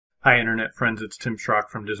Hi Internet friends, it's Tim Schrock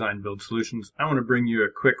from Design Build Solutions. I want to bring you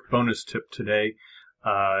a quick bonus tip today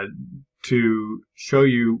to show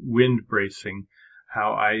you wind bracing,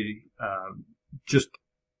 how I just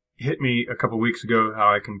hit me a couple weeks ago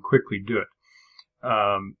how I can quickly do it.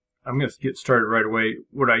 I'm going to get started right away.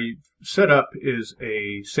 What I set up is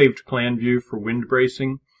a saved plan view for wind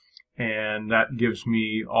bracing, and that gives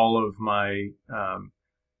me all of my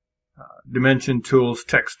dimension tools,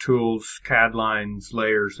 text tools, CAD lines,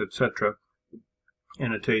 layers, etc.,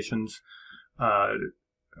 annotations,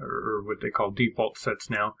 or what they call default sets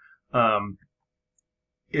now. I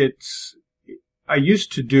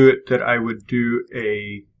used to do it that I would do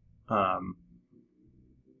a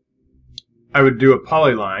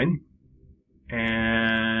polyline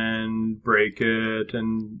and break it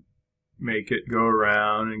and make it go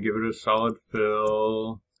around and give it a solid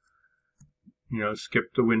fill,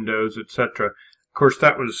 skip the windows, etc. Of course,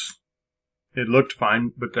 it looked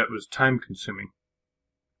fine, but that was time consuming.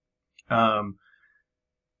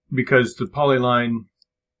 Because the polyline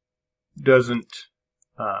doesn't,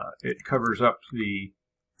 it covers up the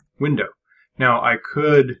window. Now I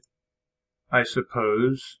could, I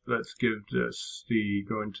suppose, let's give this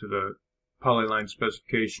go into the polyline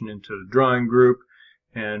specification into the drawing group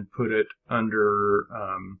and put it under,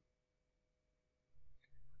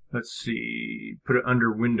 let's see, put it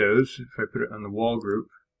under Windows. If I put it on the wall group,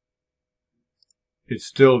 it's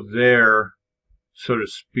still there, so to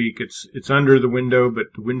speak. It's under the window, but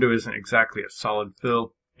the window isn't exactly a solid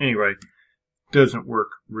fill. Anyway, doesn't work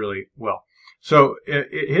really well. So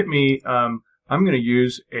it hit me. I'm going to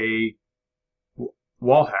use a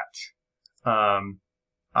wall hatch.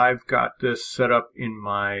 I've got this set up in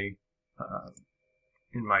my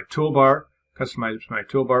toolbar. Customize my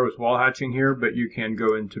toolbar with wall hatching here, but you can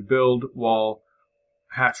go into build wall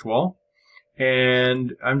hatch wall,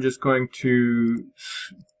 and I'm just going to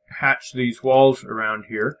hatch these walls around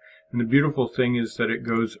here. And the beautiful thing is that it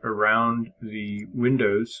goes around the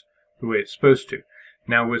windows the way it's supposed to.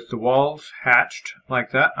 Now with the walls hatched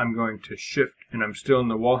like that, I'm going to shift, and I'm still in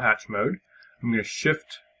the wall hatch mode. I'm going to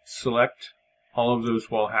shift select all of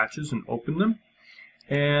those wall hatches and open them,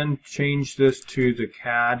 and change this to the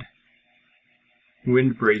CAD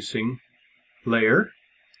wind bracing layer,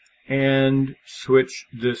 and switch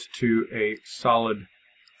this to a solid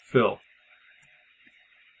fill.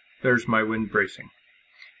 There's my wind bracing.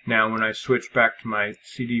 Now when I switch back to my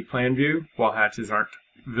CD plan view, wall hatches aren't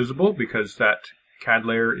visible because that CAD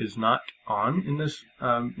layer is not on in this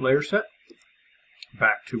layer set.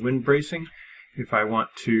 Back to wind bracing. If I want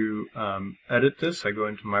to edit this, I go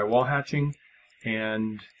into my wall hatching,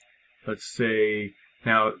 and let's say,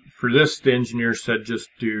 now for this the engineer said just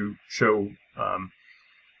show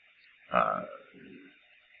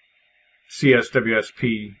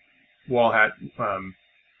CSWSP wall hat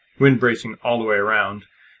wind bracing all the way around,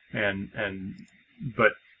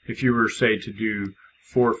 but if you were, say, to do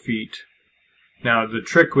 4 feet, now the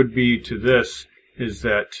trick would be to this is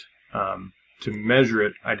that to measure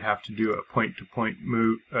it, I'd have to do a point-to-point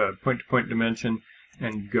move, point-to-point dimension,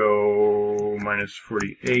 and go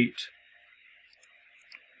 -48,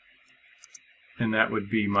 and that would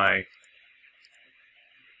be my.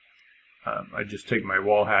 I just take my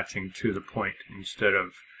wall hatching to the point instead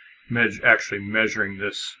of actually measuring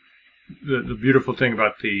this. The beautiful thing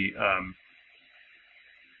about the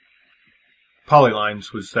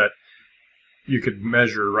polylines was that you could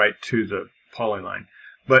measure right to the polyline,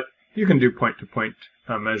 but you can do point-to-point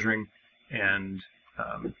measuring, and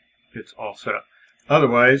it's all set up.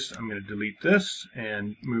 Otherwise, I'm going to delete this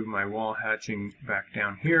and move my wall hatching back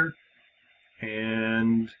down here,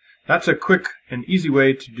 and that's a quick and easy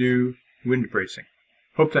way to do wind bracing.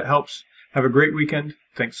 Hope that helps. Have a great weekend.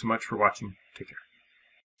 Thanks so much for watching. Take care.